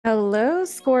Hello,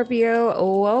 Scorpio.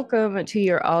 Welcome to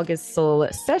your August soul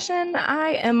session.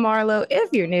 I am Marlo.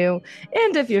 If you're new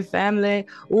and if you're family,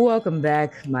 welcome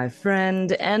back, my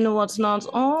friend, and what's not,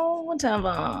 oh,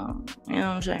 whatever. You know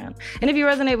what I'm saying? And if you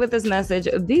resonate with this message,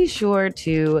 be sure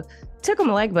to tickle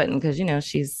my like button because,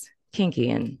 she's kinky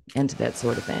and into that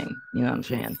sort of thing. You know what I'm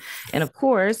saying? And of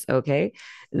course, okay,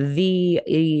 what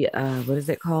is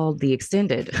it called? The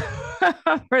extended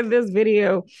for this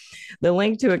video, the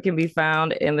link to it can be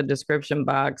found in the description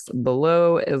box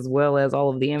below, as well as all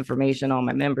of the information on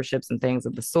my memberships and things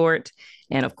of the sort.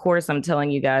 And of course, I'm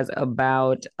telling you guys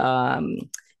about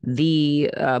the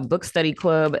book study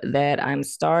club that I'm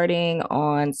starting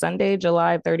on Sunday,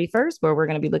 July 31st, where we're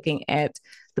going to be looking at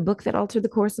the book that altered the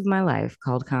course of my life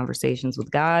called Conversations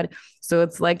with God. So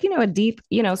it's like, a deep,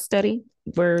 study.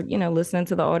 We're, listening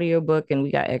to the audiobook and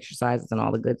we got exercises and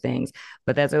all the good things,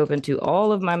 but that's open to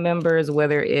all of my members,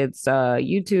 whether it's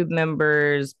YouTube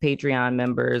members, Patreon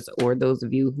members, or those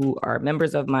of you who are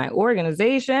members of my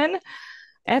organization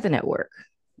at the network,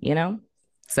 you know?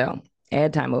 So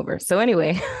ad time over. So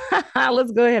anyway,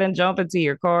 let's go ahead and jump into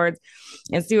your cards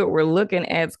and see what we're looking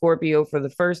at, Scorpio, for the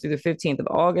 1st through the 15th of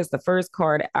August. The first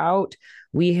card out,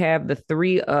 we have the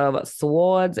Three of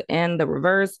Swords in the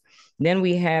reverse. Then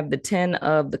we have the 10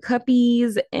 of the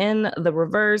Cuppies in the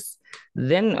reverse.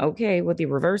 Then, okay, with the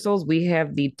reversals, we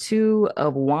have the Two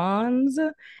of Wands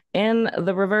in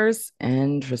the reverse.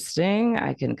 Interesting.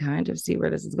 I can kind of see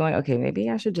where this is going. Okay, maybe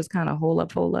I should just kind of hold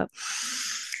up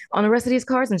on the rest of these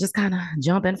cards and just kind of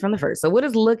jump in from the first. So, what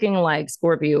is looking like,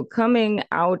 Scorpio, coming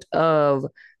out of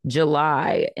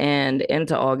July and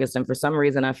into August? And for some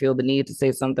reason, I feel the need to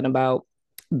say something about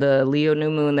the Leo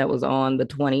new moon that was on the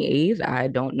 28th. I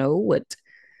don't know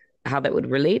how that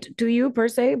would relate to you per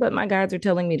se, but my guides are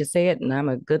telling me to say it, and I'm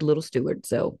a good little steward.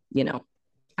 So,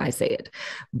 I say it.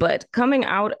 But coming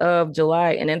out of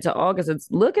July and into August, it's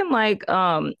looking like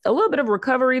a little bit of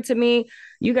recovery to me.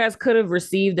 You guys could have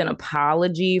received an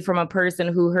apology from a person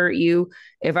who hurt you.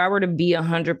 If I were to be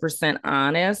 100%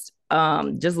 honest,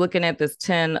 just looking at this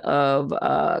 10 of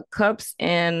cups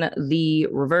in the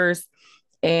reverse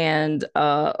and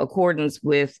accordance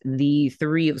with the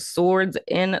Three of Swords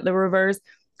in the reverse,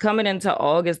 coming into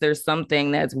August, there's something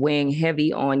that's weighing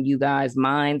heavy on you guys'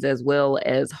 minds as well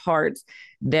as hearts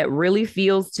that really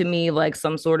feels to me like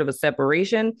some sort of a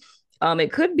separation.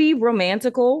 It could be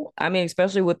romantical. I mean,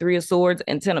 especially with Three of Swords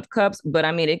and 10 of Cups, but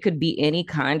I mean, it could be any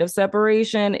kind of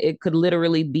separation. It could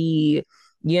literally be,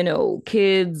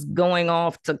 kids going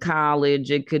off to college.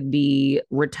 It could be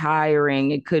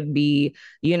retiring. It could be,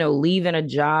 leaving a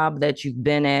job that you've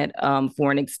been at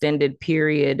for an extended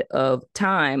period of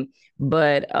time.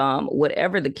 But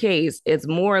whatever the case, it's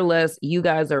more or less you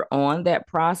guys are on that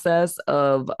process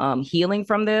of healing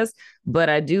from this. But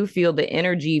I do feel the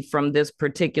energy from this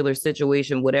particular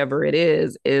situation, whatever it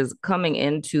is coming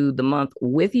into the month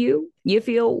with you. You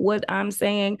feel what I'm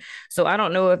saying? So I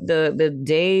don't know if the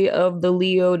day of the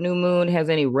Leo new moon has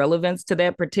any relevance to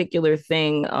that particular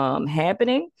thing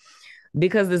happening,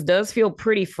 because this does feel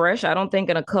pretty fresh. I don't think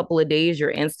in a couple of days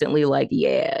you're instantly like,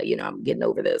 yeah, I'm getting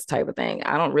over this type of thing.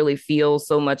 I don't really feel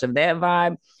so much of that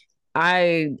vibe.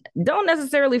 I don't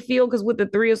necessarily feel, because with the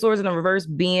Three of Swords in the reverse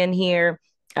being here,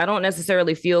 I don't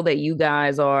necessarily feel that you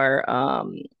guys are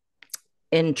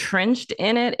entrenched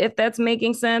in it, if that's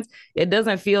making sense. It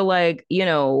doesn't feel like,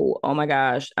 oh my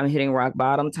gosh, I'm hitting rock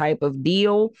bottom type of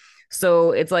deal.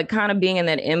 So it's like kind of being in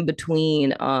that in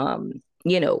between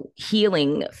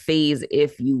healing phase,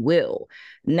 if you will.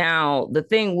 Now, the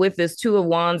thing with this Two of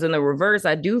Wands in the reverse,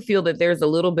 I do feel that there's a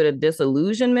little bit of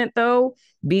disillusionment though,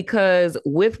 because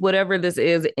with whatever this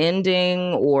is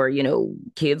ending, or,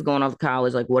 kids going off to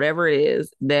college, like whatever it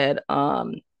is that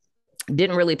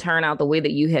didn't really turn out the way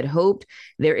that you had hoped,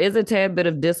 there is a tad bit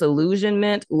of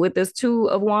disillusionment with this Two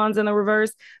of Wands in the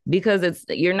reverse, because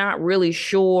you're not really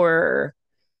sure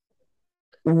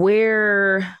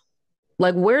where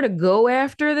where to go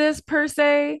after this per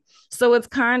se. So it's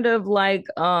kind of like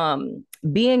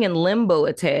being in limbo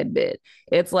a tad bit.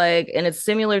 It's like, and it's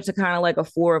similar to kind of like a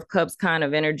Four of Cups kind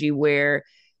of energy, where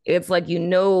it's like,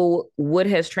 what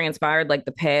has transpired, like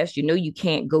the past, you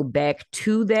can't go back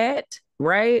to that,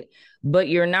 right? But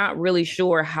you're not really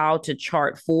sure how to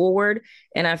chart forward.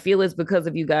 And I feel it's because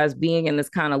of you guys being in this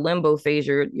kind of limbo phase.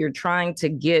 You're trying to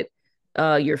get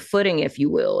your footing, if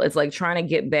you will. It's like trying to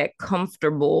get back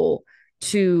comfortable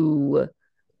to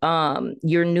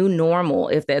your new normal,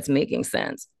 if that's making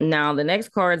sense. Now, the next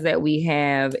cards that we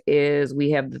have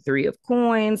the Three of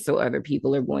Coins, so other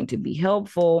people are going to be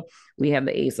helpful. We have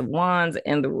the Ace of Wands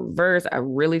and the reverse. I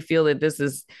really feel that this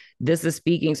is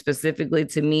speaking specifically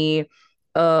to me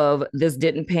of this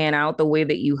didn't pan out the way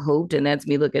that you hoped. And that's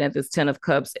me looking at this 10 of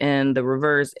cups in the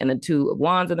reverse and the 2 of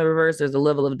wands in the reverse. There's a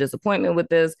level of disappointment with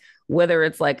this, whether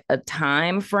it's like a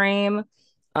time frame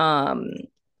um,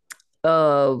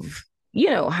 of,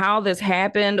 how this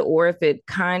happened, or if it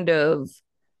kind of,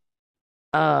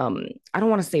 I don't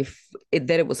want to say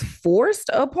that it was forced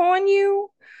upon you,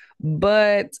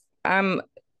 but I'm,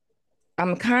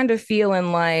 I'm kind of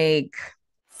feeling like,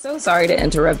 so sorry to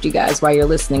interrupt you guys while you're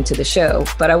listening to the show,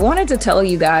 but I wanted to tell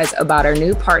you guys about our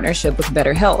new partnership with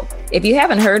BetterHelp. If you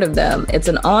haven't heard of them, it's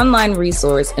an online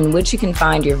resource in which you can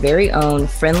find your very own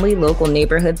friendly local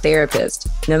neighborhood therapist,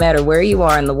 no matter where you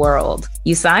are in the world.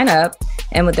 You sign up,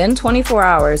 and within 24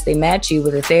 hours, they match you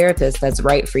with a therapist that's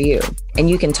right for you. And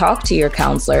you can talk to your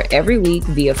counselor every week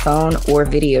via phone or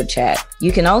video chat.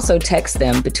 You can also text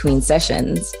them between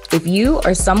sessions. If you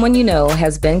or someone you know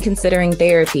has been considering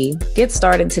therapy, get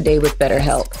started today with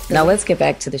BetterHelp. Now let's get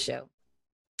back to the show.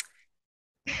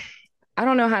 I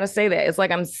don't know how to say that. It's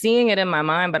like I'm seeing it in my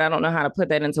mind, but I don't know how to put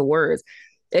that into words.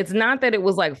 It's not that it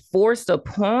was like forced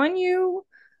upon you,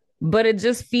 but it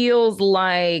just feels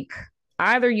like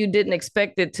either you didn't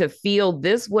expect it to feel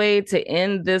this way, to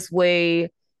end this way,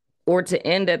 or to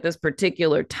end at this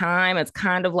particular time. It's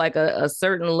kind of like a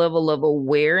certain level of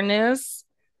awareness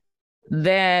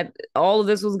that all of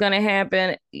this was going to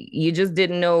happen. You just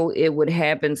didn't know it would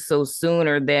happen so soon,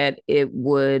 or that it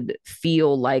would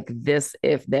feel like this,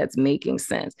 if that's making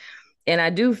sense. And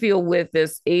I do feel with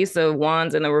this Ace of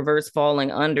Wands in the reverse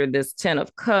falling under this 10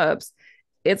 of Cups,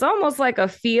 it's almost like a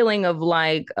feeling of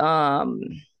like,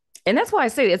 and that's why I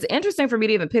say it's interesting for me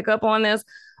to even pick up on this,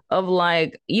 of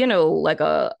like, like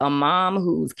a mom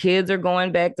whose kids are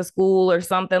going back to school or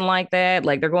something like that,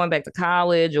 like they're going back to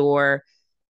college, or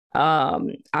I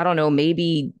don't know,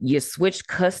 maybe you switched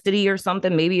custody or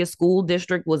something. Maybe a school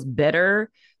district was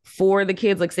better for the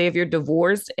kids. Like, say if you're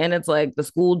divorced and it's like the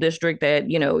school district that,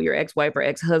 your ex-wife or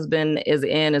ex-husband is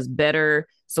in is better.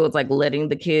 So it's like letting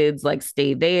the kids like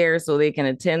stay there so they can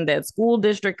attend that school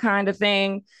district kind of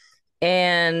thing.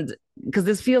 And because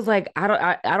this feels like,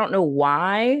 I don't know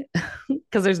why,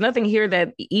 because there's nothing here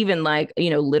that even like,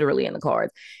 literally in the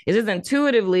cards. It's just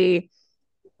intuitively,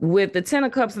 with the 10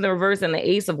 of Cups in the reverse and the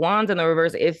Ace of Wands in the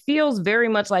reverse, it feels very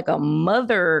much like a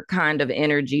mother kind of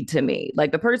energy to me.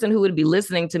 Like the person who would be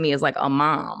listening to me is like a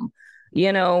mom,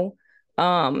 you know?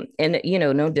 And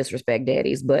no disrespect,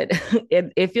 daddies, but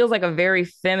it feels like a very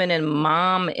feminine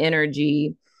mom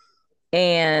energy.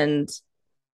 And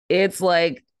it's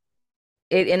like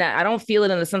it, and I don't feel it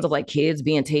in the sense of like kids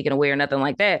being taken away or nothing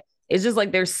like that. It's just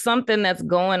like there's something that's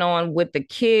going on with the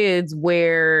kids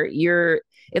where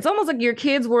it's almost like your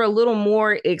kids were a little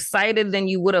more excited than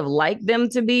you would have liked them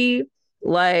to be.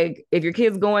 Like if your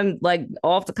kids going like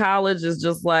off to college, is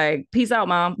just like, peace out,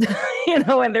 mom,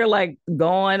 and they're like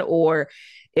gone. Or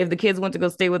if the kids went to go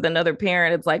stay with another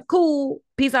parent, it's like, cool,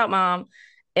 peace out, mom.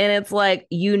 And it's like,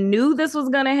 you knew this was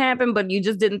going to happen, but you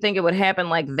just didn't think it would happen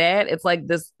like that. It's like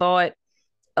this thought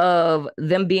of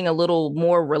them being a little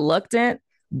more reluctant.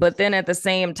 But then at the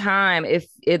same time, if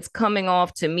it's coming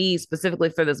off to me specifically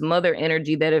for this mother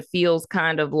energy, that it feels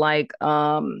kind of like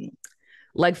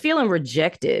feeling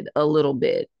rejected a little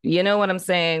bit. You know what I'm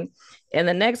saying? And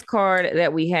the next card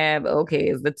that we have, okay,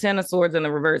 is the 10 of Swords in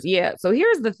the reverse. Yeah. So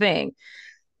here's the thing.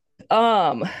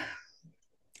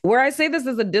 Where I say this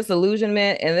is a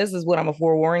disillusionment, and this is what I'm a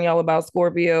forewarning y'all about,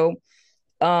 Scorpio,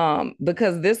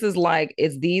 because this is like,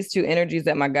 it's these two energies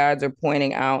that my guides are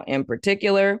pointing out in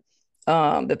particular.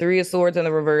 The 3 of Swords in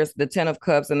the reverse, the 10 of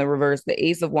Cups in the reverse, the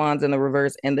Ace of Wands in the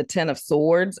reverse, and the 10 of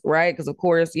Swords, right? Because of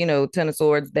course, 10 of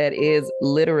Swords, that is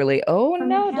literally, oh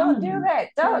no, don't do that.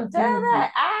 Don't do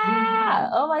that. Ah,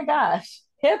 oh my gosh.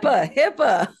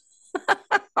 HIPAA.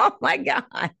 Oh my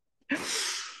God.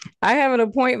 I have an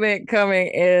appointment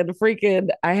coming, and freaking,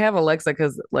 I have Alexa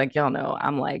because, like, y'all know,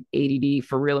 I'm like ADD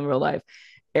for real in real life.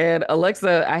 And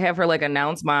Alexa, I have her like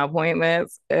announce my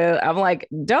appointments. And I'm like,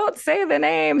 don't say the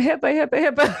name,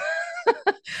 HIPAA.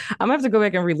 I'm gonna have to go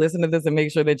back and re-listen to this and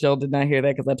make sure that y'all did not hear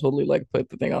that, because I totally like put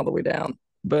the thing all the way down.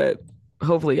 But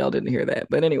hopefully y'all didn't hear that.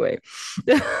 But anyway.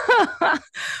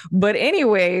 But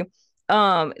anyway,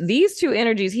 these two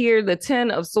energies here, the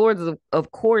 10 of Swords,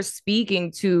 of course,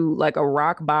 speaking to like a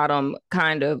rock bottom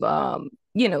kind of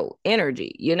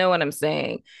energy. You know what I'm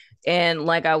saying? And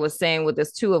like I was saying with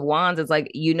this 2 of Wands, it's like,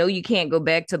 you can't go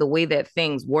back to the way that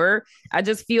things were. I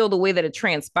just feel the way that it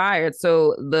transpired.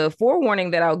 So the forewarning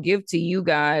that I'll give to you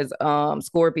guys,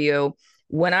 Scorpio,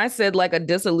 when I said like a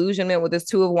disillusionment with this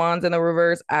 2 of Wands in the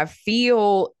reverse, I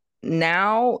feel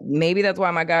now maybe that's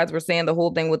why my guides were saying the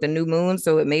whole thing with the new moon.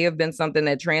 So it may have been something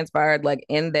that transpired like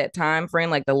in that time frame,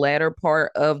 like the latter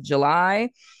part of July.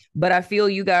 But I feel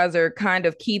you guys are kind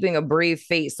of keeping a brave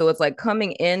face. So it's like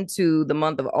coming into the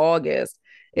month of August,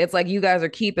 it's like you guys are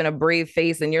keeping a brave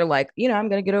face and you're like, I'm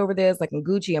going to get over this. Like, I'm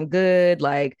Gucci, I'm good.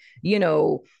 Like,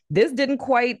 this didn't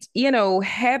quite,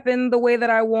 happen the way that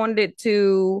I wanted it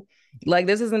to. Like,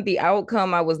 this isn't the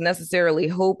outcome I was necessarily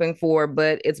hoping for,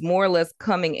 but it's more or less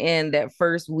coming in that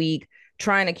first week,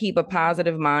 trying to keep a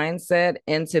positive mindset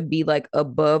and to be like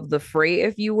above the fray,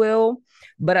 if you will.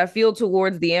 But I feel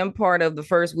towards the end part of the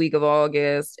first week of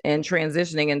August and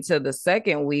transitioning into the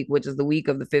second week, which is the week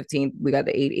of the 15th, we got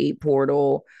the 8-8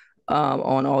 portal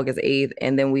on August 8th.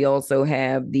 And then we also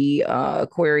have the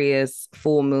Aquarius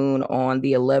full moon on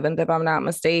the 11th, if I'm not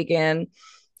mistaken.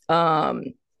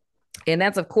 And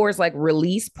that's, of course, like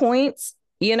release points,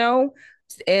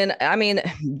 And I mean,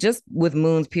 just with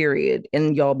moons, period,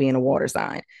 and y'all being a water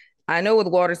sign. I know with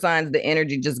water signs, the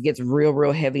energy just gets real,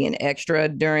 real heavy and extra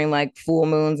during like full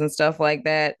moons and stuff like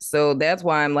that. So that's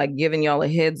why I'm like giving y'all a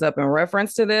heads up in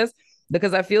reference to this,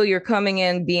 because I feel you're coming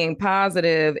in being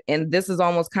positive, and this is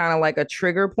almost kind of like a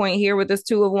trigger point here with this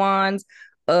Two of Wands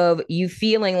of you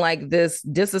feeling like this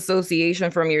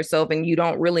disassociation from yourself, and you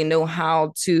don't really know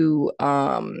how to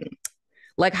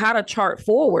like how to chart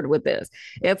forward with this.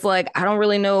 It's like, I don't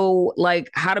really know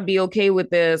like how to be okay with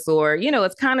this, or,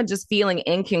 it's kind of just feeling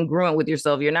incongruent with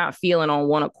yourself. You're not feeling on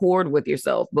one accord with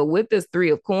yourself. But with this Three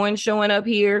of Coins showing up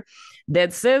here,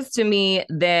 that says to me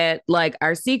that like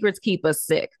our secrets keep us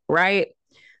sick, right?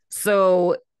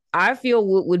 So I feel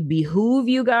what would behoove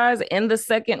you guys in the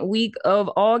second week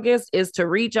of August is to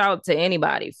reach out to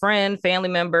anybody, friend, family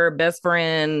member, best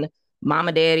friend,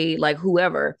 mama, daddy, like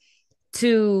whoever,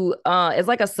 to it's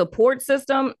like a support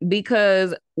system.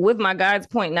 Because with my guides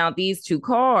pointing out these two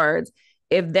cards,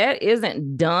 if that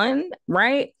isn't done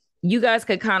right, you guys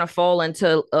could kind of fall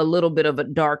into a little bit of a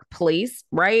dark place,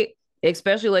 right?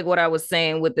 Especially like what I was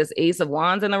saying with this Ace of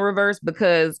Wands in the reverse,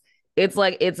 because it's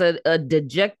like it's a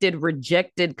dejected,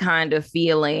 rejected kind of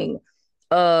feeling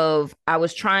of I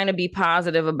was trying to be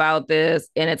positive about this,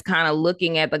 and it's kind of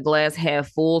looking at the glass half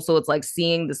full. So it's like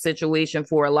seeing the situation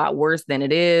for a lot worse than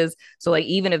it is. So like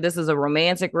even if this is a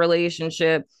romantic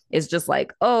relationship, it's just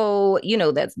like, oh,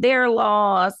 that's their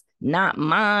loss, not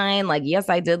mine. Like, yes,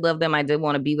 I did love them, I did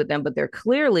want to be with them, but they're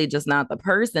clearly just not the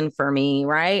person for me,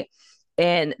 right?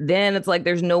 And then it's like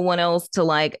there's no one else to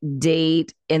like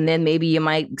date. And then maybe you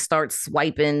might start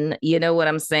swiping, you know what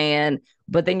I'm saying?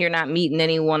 But then you're not meeting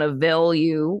anyone of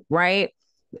value, right?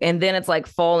 And then it's like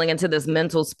falling into this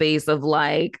mental space of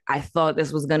like, I thought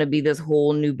this was going to be this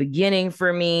whole new beginning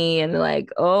for me. And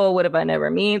like, oh, what if I never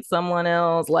meet someone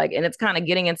else? Like, and it's kind of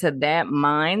getting into that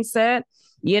mindset.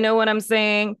 You know what I'm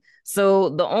saying? So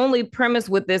the only premise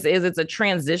with this is it's a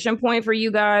transition point for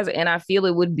you guys. And I feel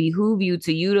it would behoove you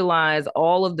to utilize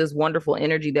all of this wonderful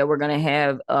energy that we're going to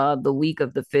have the week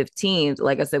of the 15th,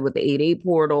 like I said, with the 8-8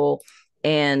 portal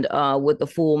and with the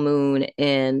full moon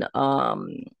in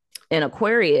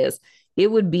Aquarius.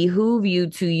 It would behoove you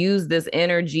to use this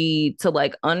energy to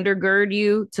like undergird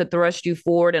you, to thrust you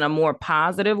forward in a more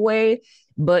positive way.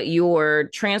 But your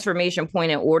transformation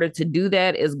point in order to do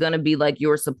that is going to be like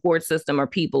your support system or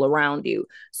people around you.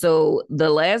 So the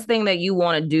last thing that you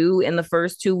want to do in the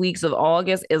first 2 weeks of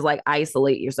August is like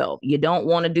isolate yourself. You don't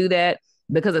want to do that,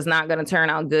 because it's not going to turn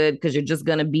out good, because you're just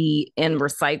going to be in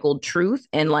recycled truth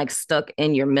and like stuck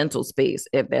in your mental space,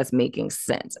 if that's making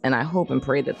sense. And I hope and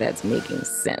pray that that's making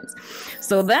sense.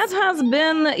 So that has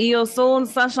been your soul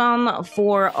session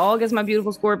for August, my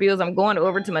beautiful Scorpios. I'm going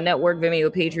over to my network, Vimeo,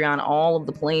 Patreon, all of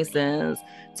the places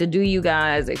to do you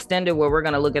guys extended, where we're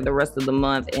going to look at the rest of the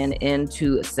month and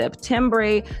into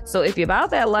September. So if you're about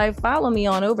that life, follow me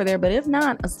on over there. But if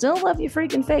not, I still love your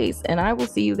freaking face. And I will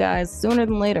see you guys sooner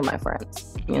than later, my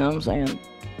friends. You know what I'm saying?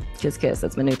 Kiss, kiss.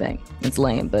 That's my new thing. It's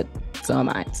lame, but so am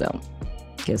I. So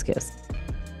kiss, kiss.